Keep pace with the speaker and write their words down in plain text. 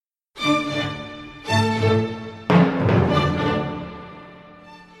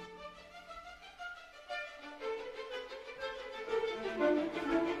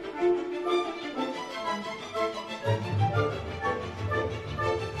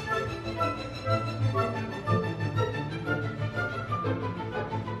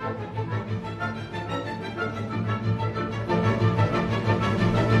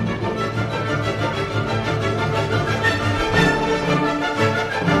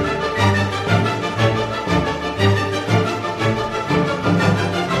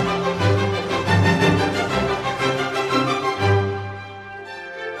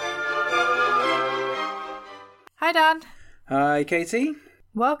Hi, Katie.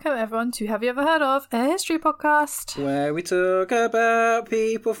 Welcome, everyone, to Have You Ever Heard of, a history podcast. Where we talk about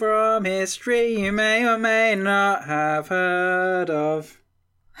people from history you may or may not have heard of.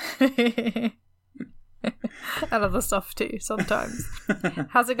 And other stuff too, sometimes.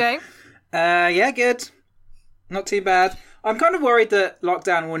 How's it going? Yeah, good. Not too bad. I'm kind of worried that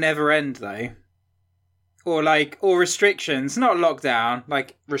lockdown will never end, though. Or restrictions. Not lockdown,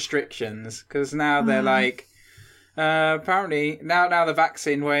 like restrictions. Because now they're like... apparently, now the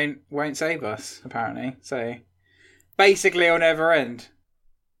vaccine won't save us, apparently. So, basically it'll never end.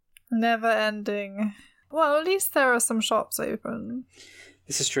 Never ending. Well, at least there are some shops open.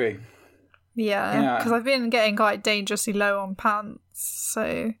 This is true. Yeah, because I've been getting quite dangerously low on pants,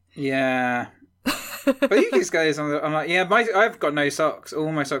 so... Yeah. But you just guys, I'm like, yeah, I've got no socks.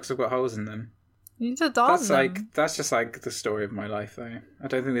 All my socks have got holes in them. You need to darn them. That's just like the story of my life, though. I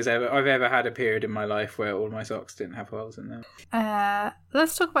don't think I've ever had a period in my life where all my socks didn't have holes in them.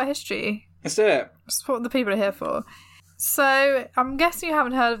 Let's talk about history. Let's do it. That's what the people are here for. So, I'm guessing you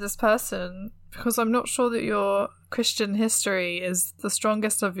haven't heard of this person, because I'm not sure that your Christian history is the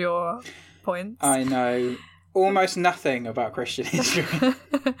strongest of your points. I know almost nothing about Christian history.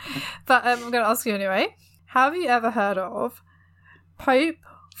 But I'm going to ask you anyway. Have you ever heard of Pope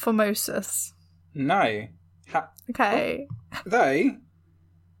Formosus? No. Okay. Though,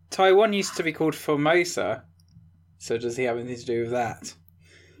 Taiwan used to be called Formosa, so does he have anything to do with that?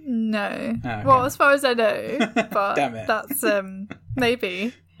 No. Oh, okay. Well, as far as I know, but Damn it. That's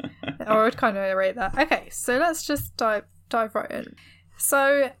maybe. Or I'd kind of rate that. Okay, so let's just dive right in.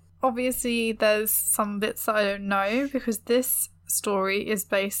 So, obviously, there's some bits that I don't know, because this story is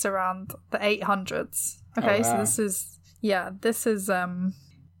based around the 800s. Okay, Oh, wow. so this is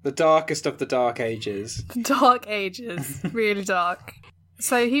The darkest of the dark ages. Dark ages. Really dark.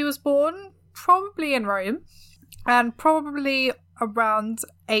 So he was born probably in Rome and probably around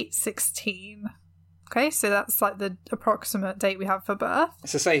 816. Okay, so that's like the approximate date we have for birth.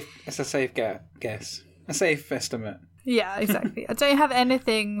 It's a safe guess. A safe estimate. Yeah, exactly. I don't have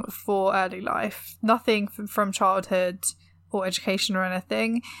anything for early life. Nothing from childhood or education or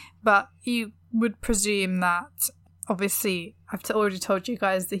anything. But you would presume that, obviously, I've already told you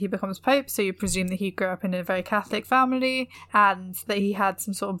guys that he becomes Pope, so you presume that he grew up in a very Catholic family and that he had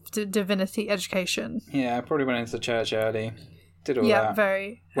some sort of divinity education. Yeah, probably went into the church early. Did all that. Yeah,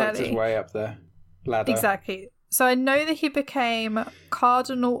 very Worked early. his way up the ladder. Exactly. So I know that he became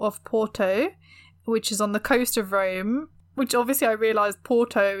Cardinal of Porto, which is on the coast of Rome, which obviously I realised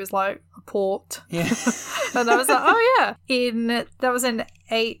Porto is like a port. Yeah. And I was like, oh yeah. That was in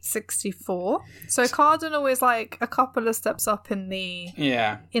 864. So Cardinal is like a couple of steps up in the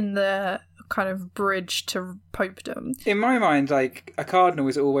kind of bridge to popedom. In my mind, like, a cardinal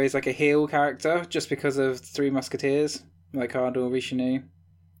is always like a heel character just because of Three Musketeers, like Cardinal Richelieu.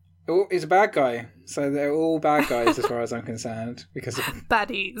 Oh, he's a bad guy. So they're all bad guys as far as I'm concerned because of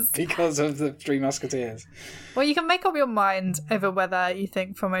the Three Musketeers. Well, you can make up your mind over whether you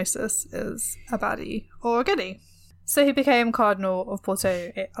think Formosus is a baddie or a goodie. So he became Cardinal of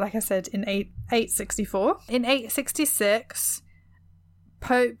Porto, like I said, in 864. In 866,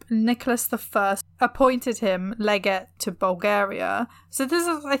 Pope Nicholas I appointed him legate to Bulgaria. So this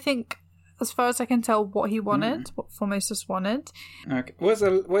is, I think, as far as I can tell, what he wanted, what Formosus wanted. Okay. What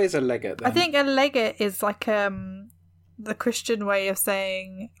is a legate then? I think a legate is like the Christian way of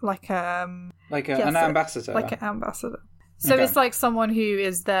saying an ambassador. Like an ambassador. So It's like someone who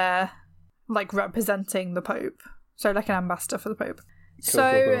is there, like, representing the Pope. So like an ambassador for the Pope.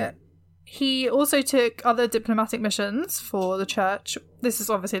 Cool. He also took other diplomatic missions for the church. This is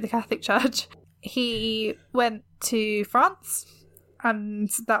obviously the Catholic Church. He went to France, and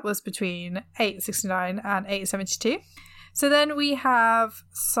that was between 869 and 872. So then we have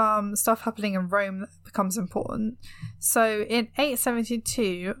some stuff happening in Rome that becomes important. So in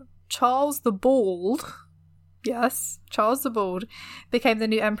 872, Charles the Bald, yes, Charles the Bald, became the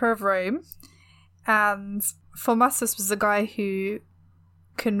new emperor of Rome. And Formosus was the guy who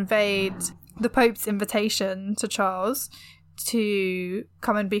conveyed the Pope's invitation to Charles to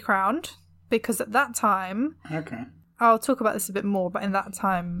come and be crowned. Because at that time... Okay. I'll talk about this a bit more, but in that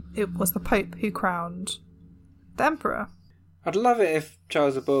time, it was the Pope who crowned the Emperor. I'd love it if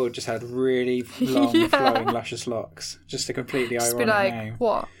Charles the Bald just had really long, flowing, luscious locks. Just a completely ironic name.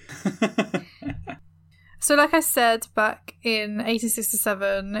 What? So, like I said, back in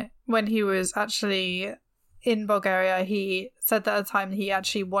 1867, when he was actually in Bulgaria, he said that at the time he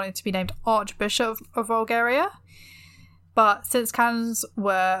actually wanted to be named Archbishop of Bulgaria. But since canons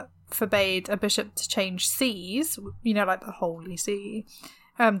were forbade a bishop to change sees, like the Holy See,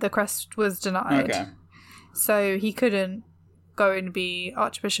 the crest was denied. Okay. So he couldn't go and be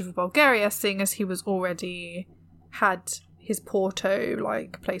Archbishop of Bulgaria, seeing as he was already had his Porto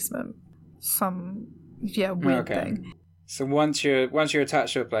like placement. Some weird thing. So once you're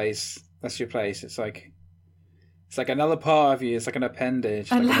attached to a place, that's your place. It's like another part of you. It's like an appendage.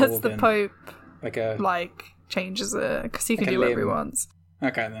 Unless like the Pope like changes it, because he can do whatever he wants.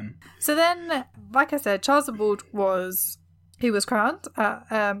 Okay then. So then, like I said, Charles the Bald was crowned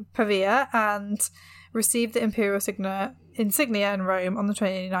at Pavia and received the imperial insignia in Rome on the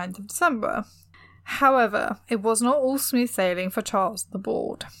 29th of December. However, it was not all smooth sailing for Charles the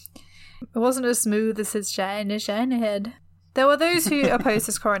Bald. It wasn't as smooth as his shiny head. There were those who opposed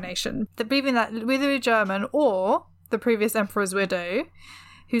his coronation, believing that Louis German, or the previous emperor's widow,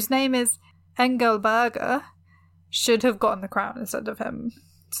 whose name is Engelberga, should have gotten the crown instead of him.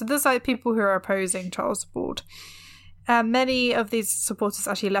 So there's like people who are opposing Charles the Bald. And many of these supporters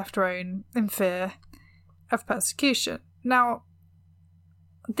actually left Rome in fear of persecution. Now,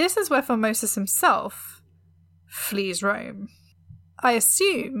 this is where Formosus himself flees Rome. I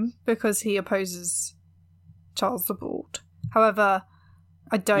assume because he opposes Charles the Bald. However,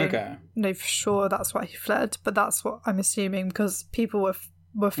 I don't know for sure that's why he fled, but that's what I'm assuming, because people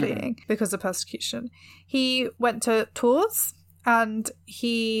were fleeing because of persecution. He went to Tours, and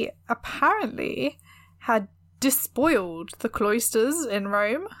he apparently had despoiled the cloisters in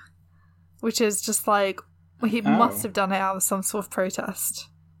Rome, which is just like, he must have done it out of some sort of protest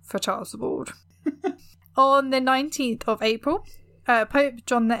for Charles the Bald. On the 19th of April, Pope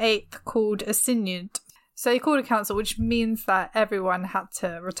John VIII called a synod. So he called a council, which means that everyone had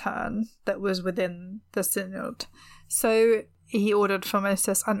to return that was within the synod. So he ordered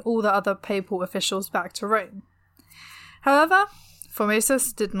Formosus and all the other papal officials back to Rome. However,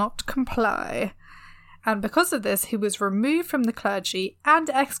 Formosus did not comply. And because of this, he was removed from the clergy and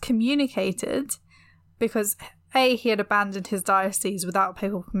excommunicated because A, he had abandoned his diocese without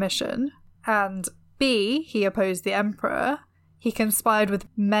papal permission, and B, he opposed the emperor. He conspired with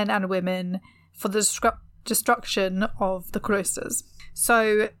men and women for the destruction of the cloisters.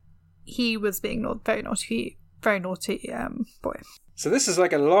 So he was being very naughty boy. So this is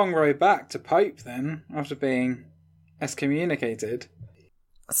like a long road back to Pope then, after being excommunicated.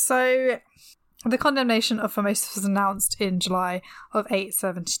 So the condemnation of Formosus was announced in July of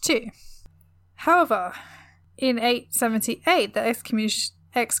 872. However, in 878, the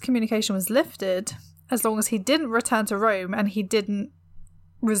excommunication was lifted as long as he didn't return to Rome and he didn't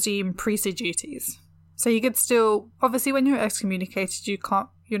resume priestly duties. So you could still, obviously when you're excommunicated,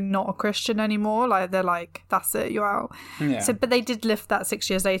 you're not a Christian anymore. Like, they're like, that's it, you're out. Yeah. So, but they did lift that 6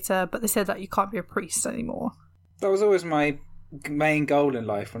 years later, but they said that you can't be a priest anymore. That was always my main goal in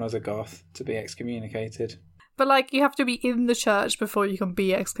life when I was a goth, to be excommunicated. But like, you have to be in the church before you can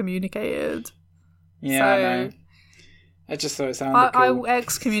be excommunicated. Yeah, so, I know. I just thought it sounded cool. I will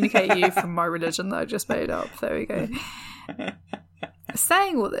excommunicate you from my religion that I just made up. There we go.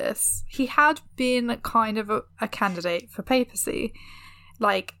 Saying all this, he had been kind of a candidate for papacy,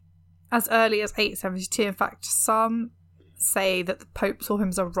 like as early as 872. In fact, some say that the Pope saw him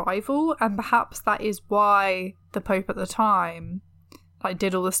as a rival, and perhaps that is why the Pope at the time like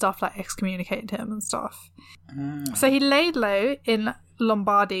did all the stuff, like excommunicated him and stuff. So he laid low in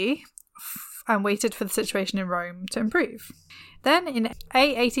Lombardy and waited for the situation in Rome to improve. Then in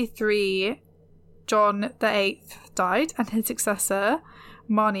 883, John VIII died, and his successor,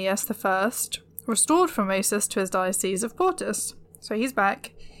 Manius I, restored Formosus to his diocese of Portus. So he's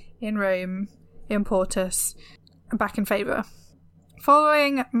back in Rome, in Portus, and back in favour.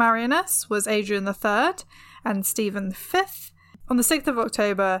 Following Marianus was Adrian III and Stephen V. On the 6th of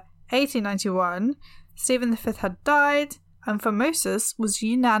October 1891, Stephen V had died, and Formosus was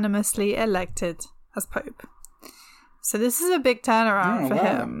unanimously elected as Pope. So this is a big turnaround for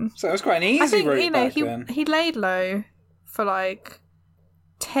him. So it was quite an easy route back then. He laid low for like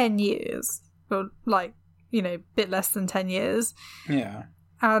 10 years. Or like, a bit less than 10 years. Yeah.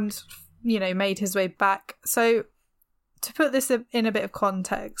 And, made his way back. So to put this in a bit of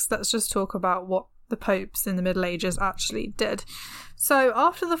context, let's just talk about what the popes in the Middle Ages actually did. So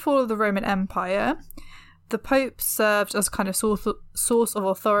after the fall of the Roman Empire, the Pope served as kind of source of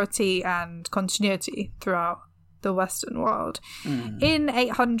authority and continuity throughout the Western world. In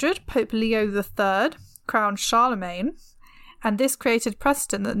 800, Pope Leo III crowned Charlemagne, and this created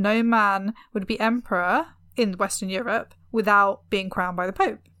precedent that no man would be emperor in Western Europe without being crowned by the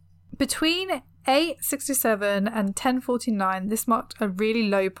Pope. Between 867 and 1049, this marked a really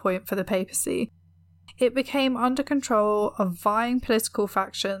low point for the papacy. It became under control of vying political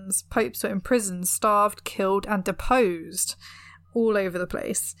factions. Popes were imprisoned, starved, killed, and deposed all over the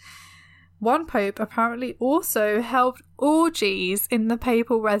place. one pope apparently also held orgies in the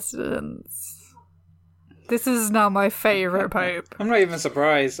papal residence. This is now my favourite pope. I'm not even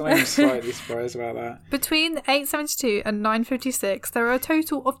surprised. I'm not even slightly surprised about that. Between 872 and 956, there are a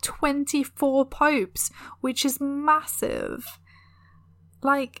total of 24 popes, which is massive.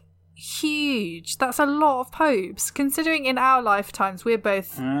 Like, huge. That's a lot of popes. Considering in our lifetimes, we're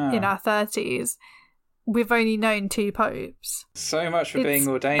both in our 30s, we've only known 2 popes. So much for being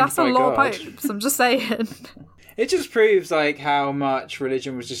ordained by God. That's a lot of popes, I'm just saying. It just proves, like, how much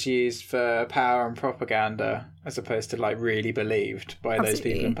religion was just used for power and propaganda, as opposed to, like, really believed by those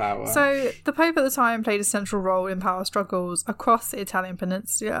people in power. So, the Pope at the time played a central role in power struggles across the Italian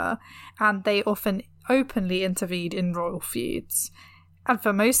peninsula, and they often openly intervened in royal feuds. And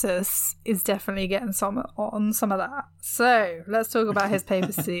Formosus is definitely getting some of that. So, let's talk about his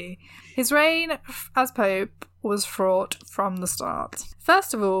papacy. His reign as Pope was fraught from the start.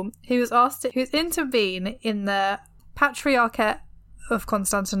 First of all, he was asked to intervene in the Patriarchate of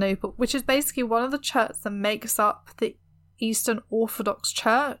Constantinople, which is basically one of the churches that makes up the Eastern Orthodox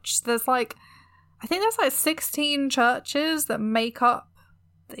Church. I think there's like 16 churches that make up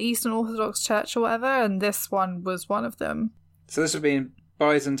the Eastern Orthodox Church or whatever, and this one was one of them. So this would be in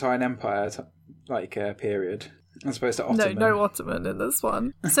Byzantine Empire, period, as opposed to Ottoman. No Ottoman in this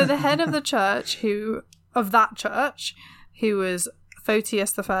one. So the head of the church, who was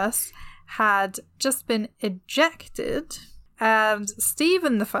Photius I, had just been ejected, and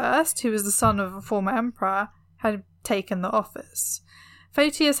Stephen I, who was the son of a former emperor, had taken the office.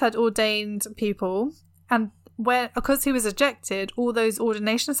 Photius had ordained people, and because he was ejected, all those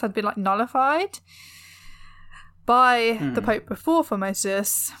ordinations had been nullified by the Pope before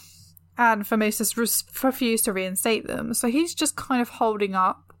Formosus, and Formosus refused to reinstate them. So he's just kind of holding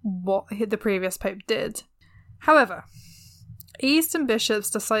up what the previous Pope did. However, Eastern bishops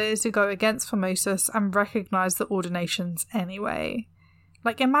decided to go against Formosus and recognise the ordinations anyway.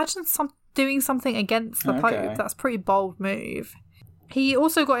 Imagine doing something against the Pope. That's a pretty bold move. He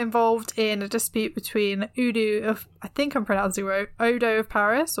also got involved in a dispute between Odo of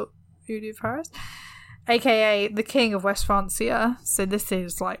Paris, aka the King of West Francia. So this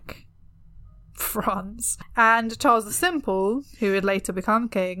is France. And Charles the Simple, who would later become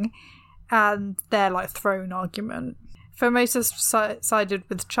king, and their throne argument. Formosus sided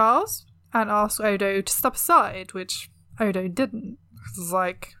with Charles and asked Odo to step aside, which Odo didn't. It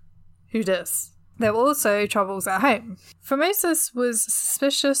was who dis? There were also troubles at home. Formosus was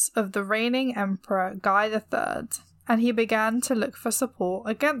suspicious of the reigning emperor Guy III, and he began to look for support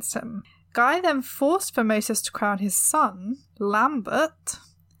against him. Guy then forced Formosus to crown his son, Lambert,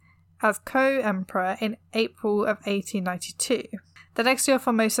 as co-emperor in April of 1892. The next year,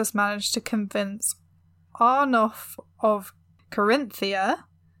 Formosus managed to convince Arnulf of Carinthia,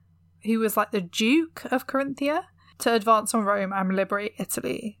 who was the Duke of Carinthia, to advance on Rome and liberate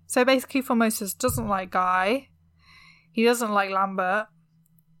Italy. So basically, Formosus doesn't like Guy. He doesn't like Lambert.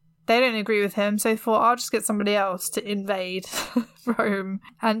 They don't agree with him, so he thought, I'll just get somebody else to invade Rome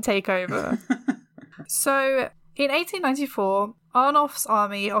and take over. So, in 1894, Arnulf's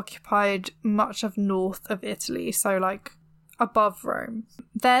army occupied much of north of Italy, so above Rome.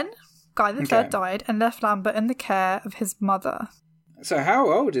 Then, Guy III died and left Lambert in the care of his mother. So how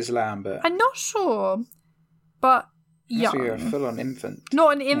old is Lambert? I'm not sure, but young. So you're a full-on infant.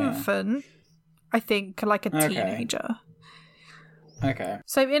 Not an infant, I think, a teenager. Okay.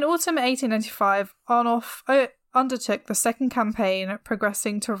 So in autumn 1895, Arnulf undertook the second campaign,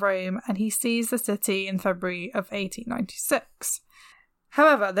 progressing to Rome, and he seized the city in February of 1896.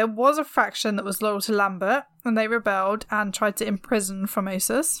 However, there was a faction that was loyal to Lambert, and they rebelled and tried to imprison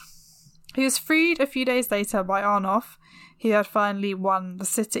Formosus. He was freed a few days later by Arnulf, who had finally won the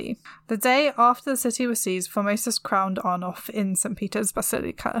city. The day after the city was seized, Formosus crowned Arnulf in St. Peter's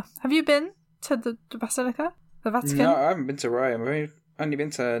Basilica. Have you been to the Basilica? The Vatican? No, I haven't been to Rome. I've only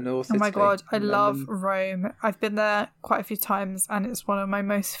been to North Italy. Oh my god, I love Rome. I've been there quite a few times and it's one of my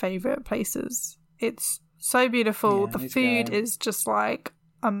most favourite places. It's so beautiful. The food is just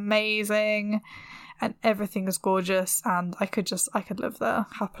amazing and everything is gorgeous, and I could live there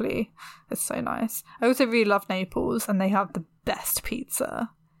happily. It's so nice. I also really love Naples, and they have the best pizza.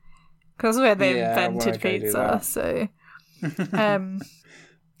 Because that's where they invented pizza, so... And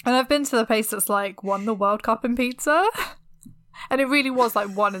I've been to the place that's won the World Cup in pizza, and it really was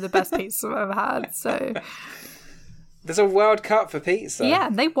one of the best pizzas I've ever had. So there's a World Cup for pizza. Yeah,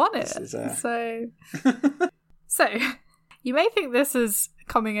 and they won it. So you may think this is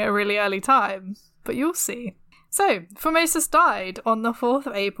coming at a really early time, but you'll see. So Formosus died on the 4th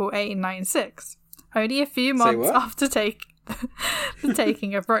of April 1896, only a few months after the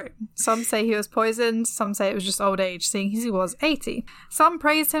taking of Rome. Some say he was poisoned, some say it was just old age, seeing as he was 80. Some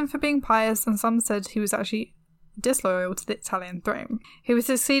praised him for being pious, and some said he was actually disloyal to the Italian throne. He was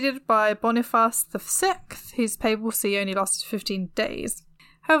succeeded by Boniface VI, whose papacy only lasted 15 days.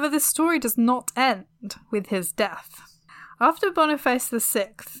 However, this story does not end with his death. After Boniface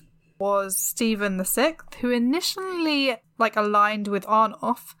VI was Stephen VI, who initially aligned with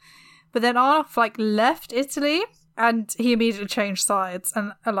Arnulf, but then Arnulf left Italy and he immediately changed sides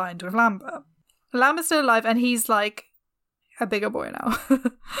and aligned with Lambert. Lambert's still alive and he's a bigger boy now.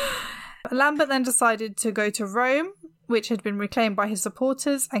 Lambert then decided to go to Rome, which had been reclaimed by his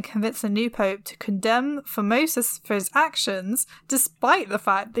supporters, and convince the new pope to condemn Formosus for his actions, despite the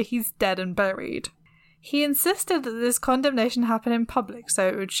fact that he's dead and buried. He insisted that this condemnation happen in public, so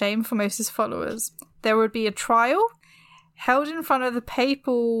it would shame Formosus' followers. There would be a trial held in front of the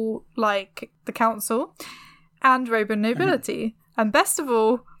papal, the council, and Roman nobility. And best of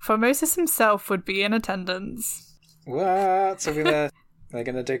all, Formosus himself would be in attendance. What? So they're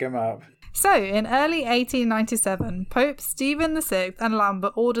going to dig him up. So, in early 1897, Pope Stephen VI and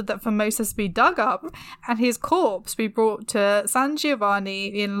Lambert ordered that Formosus be dug up and his corpse be brought to San Giovanni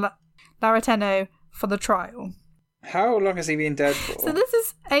in Laretano for the trial. How long has he been dead for? So this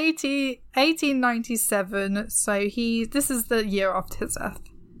is 1897, so this is the year after his death.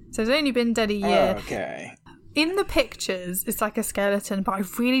 So he's only been dead a year. Oh, okay. In the pictures, it's like a skeleton, but I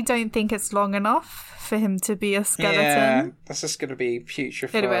really don't think it's long enough for him to be a skeleton. Yeah, that's just going to be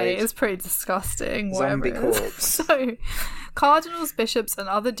putrefied. Anyway, it's pretty disgusting. Zombie corpse. So, cardinals, bishops, and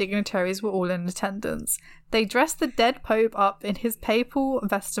other dignitaries were all in attendance. They dressed the dead pope up in his papal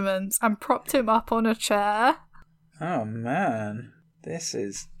vestments and propped him up on a chair. Oh, man. This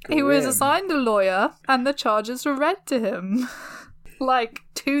is grim. He was assigned a lawyer, and the charges were read to him.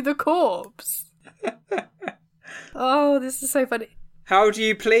 To the corpse. Oh, this is so funny. How do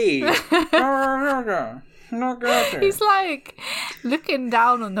you plead? He's looking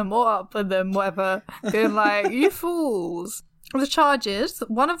down on them or up at them, whatever, being you fools. The charges,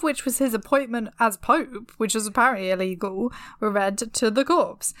 one of which was his appointment as pope, which was apparently illegal, were read to the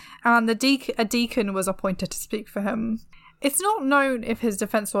corpse, and a deacon was appointed to speak for him. It's not known if his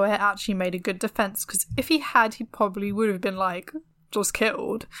defence lawyer actually made a good defence, because if he had, he probably would have been just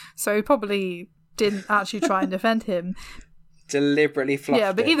killed. So he probably didn't actually try and defend him. Deliberately fluffed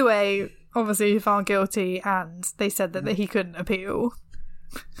Yeah, but either way, obviously he found guilty, and they said that he couldn't appeal.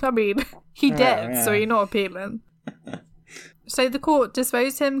 I mean, he did, so you're not appealing. So the court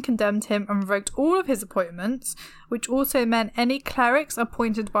disposed him, condemned him, and revoked all of his appointments, which also meant any clerics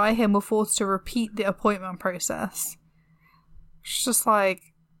appointed by him were forced to repeat the appointment process. It's just long.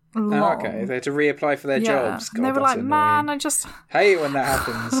 Okay, they had to reapply for their jobs. God, and they were man, I just hate when that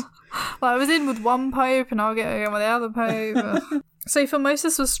happens. I was in with one pope and I'll get in with the other pope. So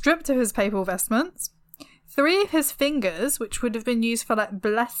Formosus was stripped of his papal vestments. 3 of his fingers, which would have been used for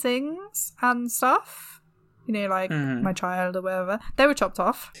blessings and stuff, my child or whatever, they were chopped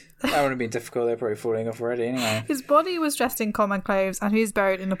off. That would have been difficult. They're probably falling off already anyway. His body was dressed in common clothes and he was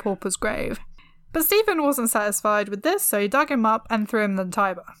buried in a pauper's grave. But Stephen wasn't satisfied with this, so he dug him up and threw him in the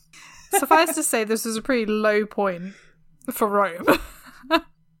Tiber. Suffice to say, this was a pretty low point for Rome.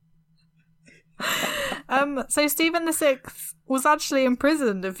 So Stephen VI was actually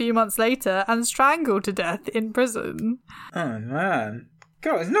imprisoned a few months later and strangled to death in prison. Oh, man.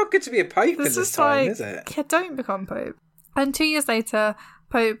 God, it's not good to be a pope at this time, is it? Yeah, don't become pope. And 2 years later,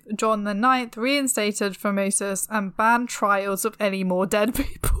 Pope John IX reinstated Formosus and banned trials of any more dead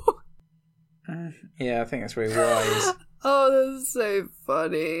people. Yeah, I think that's very wise. Oh, that's so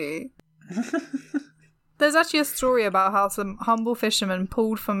funny. There's actually a story about how some humble fishermen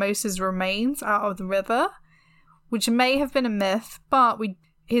pulled Formosus' remains out of the river, which may have been a myth, but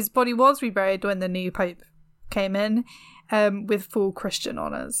his body was reburied when the new pope came in, with full Christian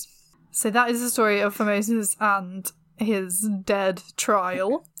honours. So that is the story of Formosus and his dead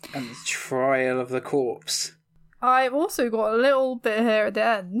trial. And the trial of the corpse. I've also got a little bit here at the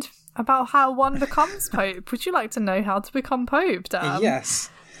end about how one becomes pope. Would you like to know how to become pope, Dan?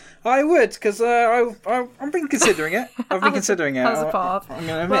 Yes, I would, because I've been considering it. I've been considering it. As a path. I'm going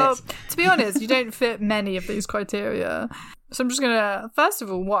to admit. Well, to be honest, you don't fit many of these criteria. So I'm just going to, first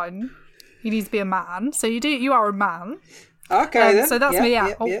of all, 1, you need to be a man. So you are a man. Okay, then. So that's me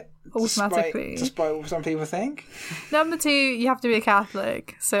out. Yeah. Automatically. Despite what some people think. Number 2, you have to be a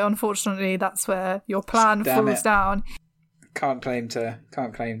Catholic. So unfortunately, that's where your plan falls down. Can't claim to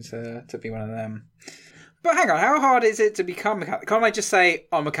be one of them. But hang on, how hard is it to become a Catholic? Can't I just say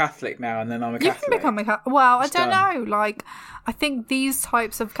I'm a Catholic now and then I'm a Catholic? You can become a Catholic. Well, I don't know. Like, I think these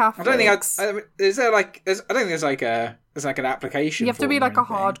types of Catholics. I don't think is there like. I don't think there's like an application. You have to be like a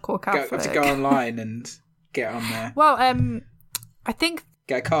hardcore Catholic. You have to go online and get on there. Well, I think.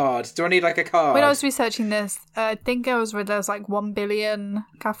 Get a card. Do I need like a card? When I was researching this, I think I was read there was like 1 billion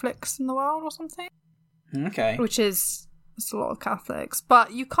Catholics in the world or something. Okay. Which is. It's a lot of Catholics,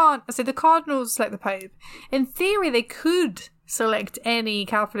 but you can't. So the cardinals select the Pope. In theory, they could select any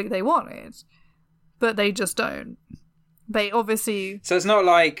Catholic they wanted, but they just don't. They obviously. So it's not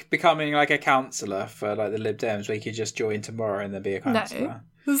like becoming like a councillor for like the Lib Dems, where you could just join tomorrow and then be a councillor.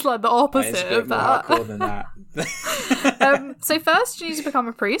 No, it's like the opposite of that. More hardcore than that. So first, you need to become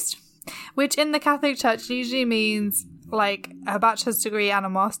a priest, which in the Catholic Church usually means like a bachelor's degree and a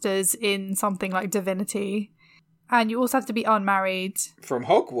master's in something like divinity. And you also have to be unmarried. From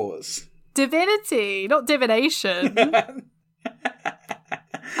Hogwarts. Divinity, not divination.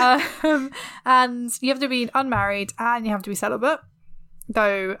 And you have to be unmarried and you have to be celibate.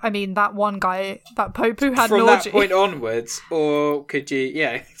 Though, I mean, that one guy, that Pope who had from an orgy. That point onwards, or could you,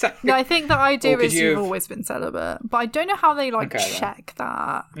 yeah, exactly. No, I think the idea is you've always been celibate. But I don't know how they, check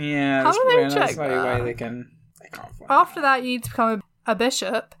that. Yeah, how do they check that's the only way they can't After that, you need to become a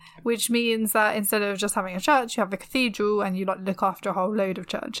bishop, which means that instead of just having a church, you have a cathedral and you look after a whole load of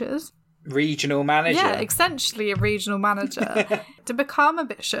churches. Regional manager. Yeah, essentially a regional manager. To become a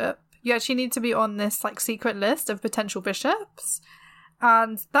bishop, you actually need to be on this secret list of potential bishops.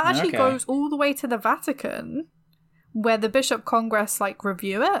 And that actually goes all the way to the Vatican, where the Bishop Congress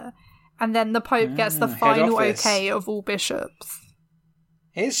review it, and then the Pope gets the final okay of all bishops.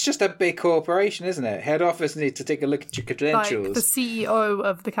 It's just a big corporation, isn't it? Head office needs to take a look at your credentials. The CEO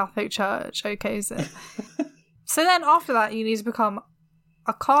of the Catholic Church okays it. So then after that, you need to become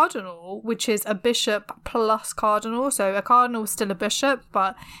a cardinal, which is a bishop plus cardinal. So a cardinal is still a bishop,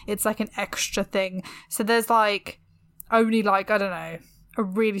 but it's like an extra thing. So there's only I don't know, a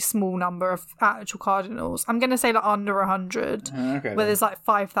really small number of actual cardinals. I'm going to say under 100, where there's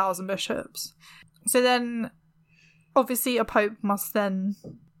 5,000 bishops. So then, obviously, a pope must then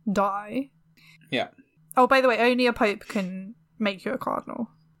die. Yeah. Oh, by the way, only a pope can make you a cardinal.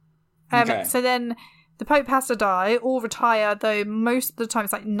 So then the pope has to die or retire, though most of the time,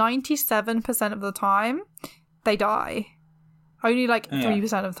 it's 97% of the time, they die. Only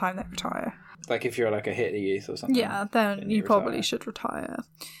 3% of the time they retire. If you're a Hitler Youth or something. Yeah, then you probably should retire.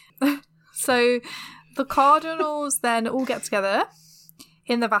 So the cardinals then all get together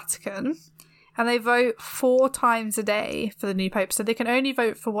in the Vatican and they vote 4 times a day for the new pope. So they can only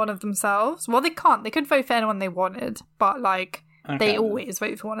vote for one of themselves. Well, they can't. They could vote for anyone they wanted, but they always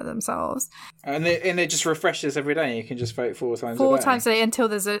vote for one of themselves. And it just refreshes every day. You can just vote 4 times a day. 4 times a day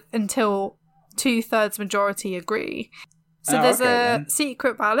until 2/3 majority agree. So there's a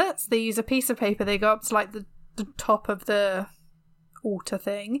secret ballot. They use a piece of paper. They go up to the top of the altar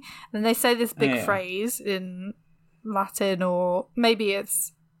thing. And then they say this big phrase in Latin, or maybe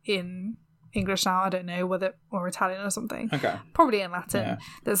it's in English now. I don't know, or Italian or something. Okay. Probably in Latin. Yeah.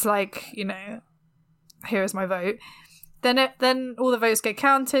 That's here is my vote. Then all the votes get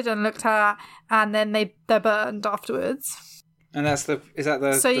counted and looked at, and then they're burned afterwards. And is that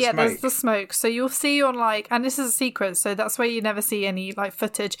the smoke? There's the smoke. So you'll see on and this is a secret, so that's where you never see any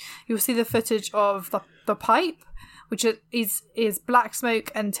footage. You'll see the footage of the pipe, which is black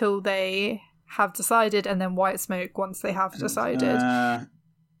smoke until they have decided, and then white smoke once they have decided.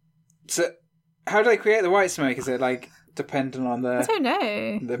 So how do they create the white smoke? Is it dependent on the? I don't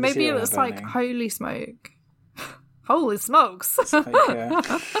know. Maybe it's holy smoke. Holy smokes.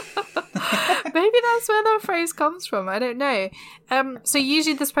 Maybe that's where the phrase comes from. I don't know. So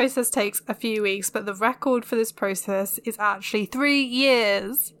usually this process takes a few weeks, but the record for this process is actually 3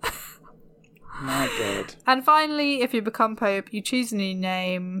 years. My God. And finally, if you become Pope, you choose a new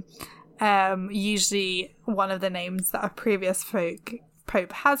name. Usually one of the names that a previous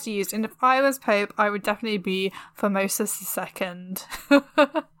Pope has used. And if I was Pope, I would definitely be Formosus II.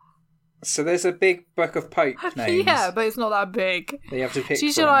 So there's a big book of Pope names. Yeah, but it's not that big. You have to pick. It's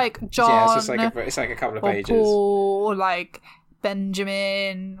usually John. Yeah, it's a couple of pages. Paul, or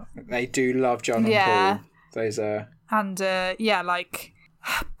Benjamin. They do love John and Paul. Those are. And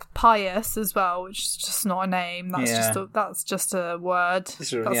Pius as well, which is just not a name. That's just a word.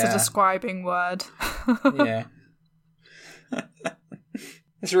 That's a describing word. Yeah.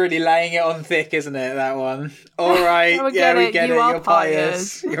 It's really laying it on thick, isn't it, that one? All right, we get it. You're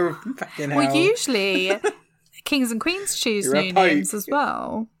pious. You're fucking hell. Well, usually kings and queens choose new names as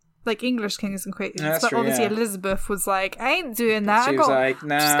well. like English kings and queens. That's but true, obviously yeah. Elizabeth was like, I ain't doing that. She was like,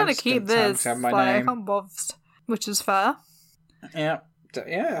 nah, I'm just I'm gonna just keep gonna this. have my Like, I name. can't bothered, which is fair. Yeah.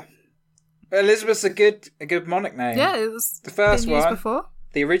 Yeah. Elizabeth's a good monarch name. Yeah, it was The first been used one, before.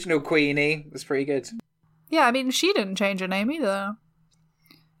 the original Queenie, was pretty good. Yeah, I mean, she didn't change her name either.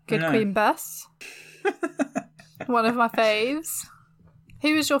 Good No. Queen Bess. One of my faves.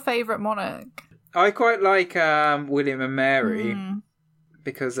 Who was your favourite monarch? I quite like William and Mary Mm.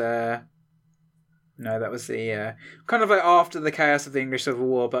 because that was the kind of like after the chaos of the English Civil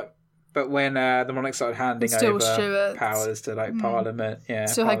War, but when the monarchs started handing Still over Stuarts. powers to like Parliament,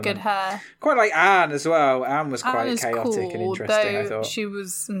 Still had good hair. Quite like Anne as well. Anne was Anne quite is chaotic cool, and interesting. though I thought. she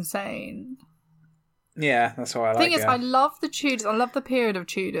was insane. Yeah, that's why I The like thing is, her. I love the Tudors. I love the period of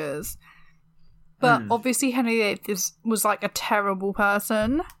Tudors. But obviously Henry VIII was like a terrible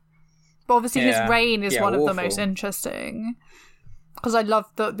person. But obviously his reign is one of the most interesting. Because I love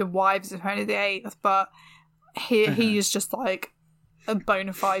the wives of Henry VIII, but he is just like a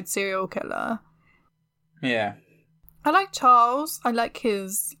bona fide serial killer. Yeah. I like Charles. I like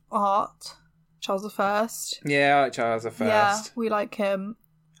his art. Charles I. Yeah, I like Charles I. Yeah, we like him.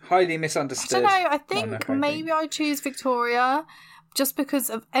 Highly I misunderstood. don't know. I think monarch, I maybe think. I choose Victoria just because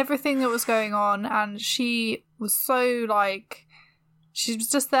of everything that was going on, and she was so like she was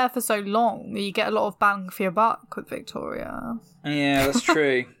just there for so long that you get a lot of bang for your buck with Victoria. Yeah, that's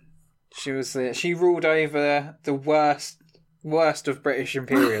true. She ruled over the worst of British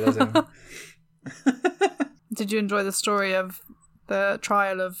imperialism. Did you enjoy the story of the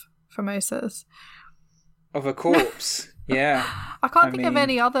trial of Formosus? Of a corpse. Yeah. I can't think of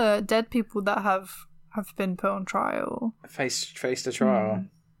any other dead people that have been put on trial. Faced a trial.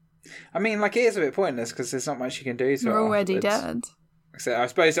 I mean, like, it is a bit pointless because there's not much you can do to They're it already afterwards. dead. So I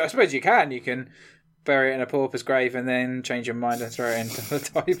suppose you can. You can bury it in a pauper's grave and then change your mind and throw it into the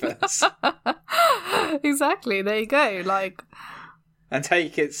Tiber's. Exactly. There you go. Like, and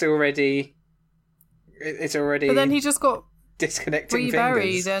take it's already. But then he just got disconnecting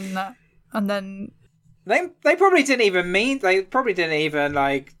reburied fingers. and then They probably didn't even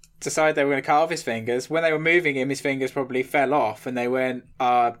like decide they were going to cut off his fingers. When they were moving him, his fingers probably fell off, and they went,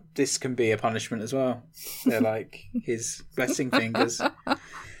 this can be a punishment as well. They're like his blessing fingers.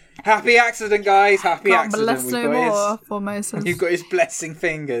 Happy accident, guys! Happy can't accident. bless no more for Moses. You've got his blessing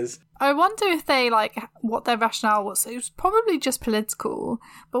fingers. I wonder if they what their rationale was. It was probably just political,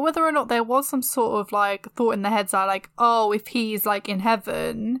 but whether or not there was some sort of thought in their heads that if he's in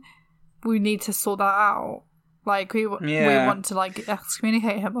heaven, we need to sort that out. We want to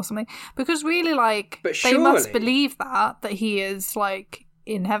excommunicate him or something, because really But they must surely- believe that he is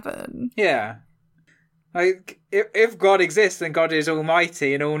in heaven. Yeah. If God exists, then God is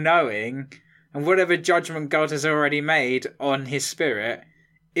almighty and all-knowing, and whatever judgment God has already made on his spirit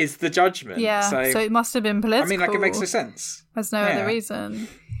is the judgment. Yeah, so it must have been political. I mean, it makes no sense. There's no other reason.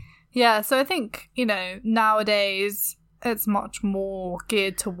 Yeah, so I think, nowadays it's much more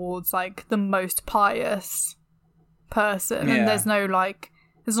geared towards the most pious person, and there's no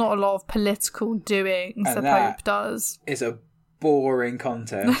there's not a lot of political doings And the that Pope does. It's a boring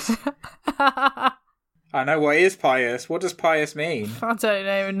contest. I know what is pious. What does pious mean? I don't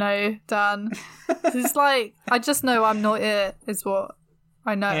even know, Dan. It's I just know I'm not it, is what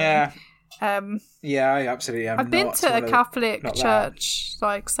I know. Yeah. Yeah, I absolutely am. I've been to a Catholic church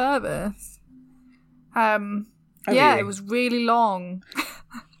service. you? It was really long.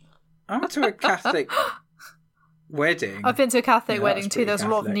 I went to a Catholic wedding. I've been to a Catholic Yeah, wedding that's too. pretty There's a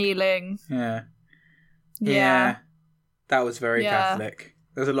lot of Catholic. kneeling. Yeah. That was very Yeah. Catholic.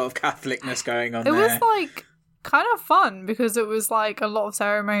 There's a lot of Catholicness going on It there. was kind of fun because it was a lot of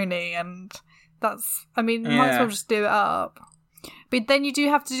ceremony, and that's, might as Yeah. well just do it up. But then you do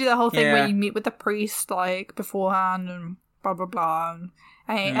have to do that whole thing where Yeah. you meet with the priest beforehand and blah blah blah. And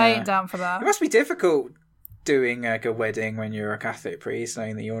I ain't down for that. It must be difficult doing a good wedding when you're a Catholic priest,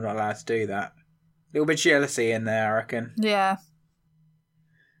 knowing that you're not allowed to do that. A little bit of jealousy in there, I reckon. Yeah.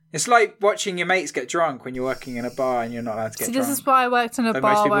 It's like watching your mates get drunk when you're working in a bar and you're not allowed to get See, drunk. this is why I worked in a Though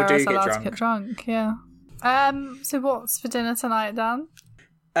most bar people where I do was get allowed drunk. to get drunk. Yeah. So what's for dinner tonight, Dan?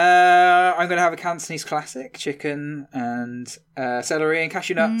 I'm going to have a Cantonese classic, chicken and celery and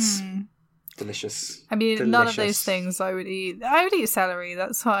cashew nuts. Delicious. None of Delicious. those things I would eat. I would eat celery,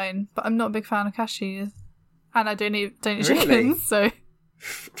 that's fine, but I'm not a big fan of cashews, and I don't eat Really? chicken. So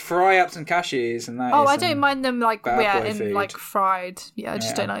Fry up some cashews and that. I is don't some mind them bad boy in food. fried. Yeah, I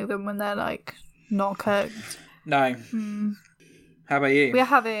just Yeah. don't like them when they're not cooked. No. How about you? We're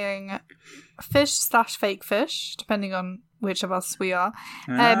having fish/fake fish, depending on which of us we are.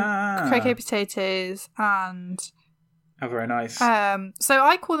 Croquet potatoes and Oh, very nice. So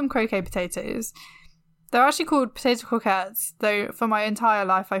I call them croquet potatoes. They're actually called potato croquettes, though for my entire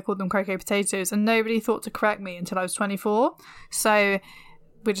life I called them croquet potatoes, and nobody thought to correct me until I was 24. So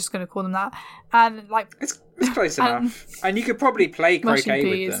we're just going to call them that. And like, it's close enough. And you could probably play croquet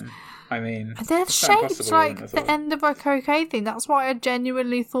with them. I mean, they're shaped like the end of a croquet thing. That's why I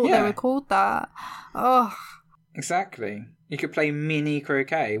genuinely thought they were called that. Oh, exactly. You could play mini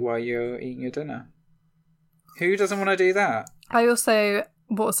croquet while you're eating your dinner. Who doesn't want to do that? I also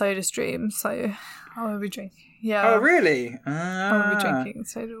bought SodaStream, so I will be drinking. Yeah. Oh, really? I will be drinking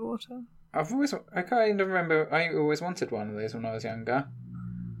soda water. I can't even remember. I always wanted one of those when I was younger.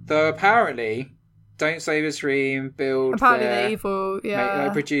 Though apparently, don't SodaStream build. Apparently they're evil. Yeah.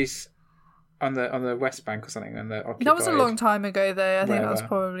 They produce on the West Bank or something, and the occupied. That was a long time ago, though. I think that was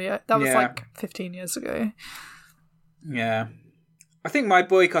probably like 15 years ago. Yeah. I think my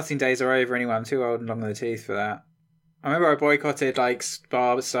boycotting days are over anyway. I'm too old and long in the tooth for that. I remember I boycotted like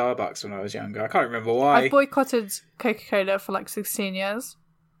Starbucks when I was younger. I can't remember why. I've boycotted Coca-Cola for like 16 years.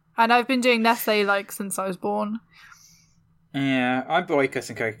 And I've been doing Nestle like since I was born. Yeah, I'm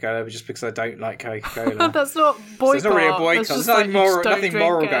boycotting Coca-Cola just because I don't like Coca-Cola. That's not boycott. So it's not really a boycott. There's nothing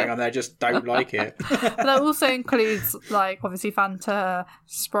moral going on there. Just don't like it. But that also includes like obviously Fanta,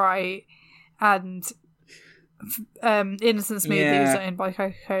 Sprite, and innocent smoothies owned by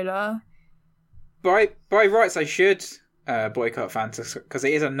Coca-Cola. By rights, I should boycott Fanta because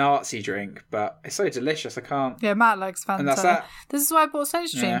it is a Nazi drink, but it's so delicious. I can't. Yeah, Matt likes Fanta. And that's that. This is why I bought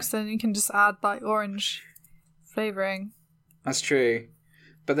SodaStream, because then you can just add like orange flavouring. That's true,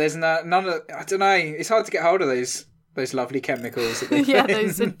 but there's none of. I don't know. It's hard to get hold of those lovely chemicals. That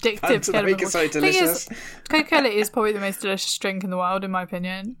those addictive chemicals that make it so delicious. Coca-Cola is probably the most delicious drink in the world, in my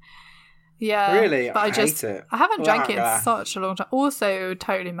opinion. Yeah, really, but I hate it. I haven't drank it in such a long time. Also,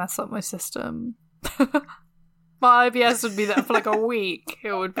 totally mess up my system. My IBS would be there for like a week.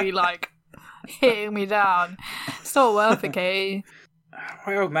 It would be like hitting me down. It's not worth it, Kate.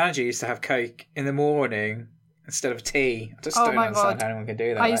 My old manager used to have Coke in the morning instead of tea. I just don't understand how anyone can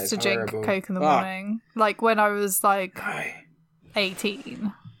do that. I used to drink Coke in the morning, like when I was like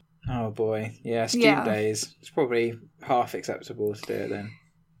 18. Oh boy, yeah, student days. It's probably half acceptable to do it then.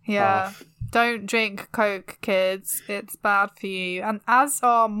 Yeah. Half. Don't drink Coke, kids. It's bad for you. And as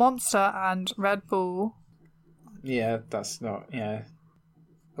are Monster and Red Bull. Yeah, that's not... Yeah.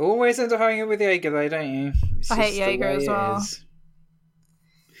 Always end up hanging with Jaeger, though, don't you? I hate Jaeger as well.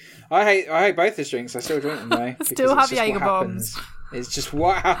 I hate both these drinks. I still drink them, though. Still have Jaeger bombs. It's just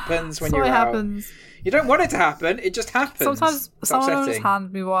what happens when you're out. Happens. You don't want it to happen. It just happens. Sometimes someone will just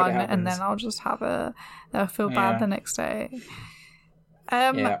hand me one and then I'll just have it. I'll feel bad the next day.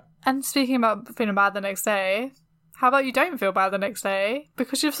 And speaking about feeling bad the next day, how about you don't feel bad the next day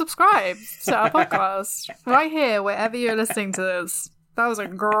because you've subscribed to our podcast right here, wherever you're listening to this. That was a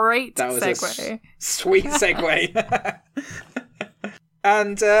great segue. Sweet segue.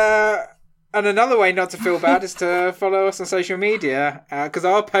 And another way not to feel bad is to follow us on social media, because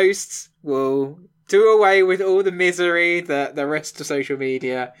our posts will do away with all the misery that the rest of social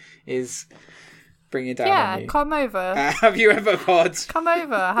media is bringing down on you. Come over. Have you ever pod? Come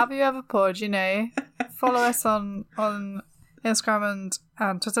over. Have you ever pod? Follow us on Instagram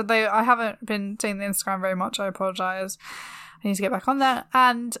and Twitter. Though I haven't been doing the Instagram very much. I apologise. I need to get back on there.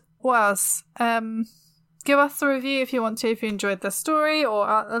 And what else? Give us a review if you want to, if you enjoyed the story or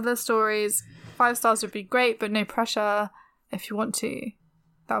other stories. 5 stars would be great, but no pressure. If you want to,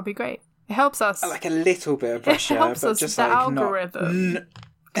 that would be great. It helps us. Like a little bit of pressure, it helps but us. just the like algorithm.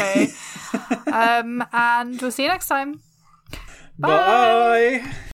 Okay. And we'll see you next time. Bye.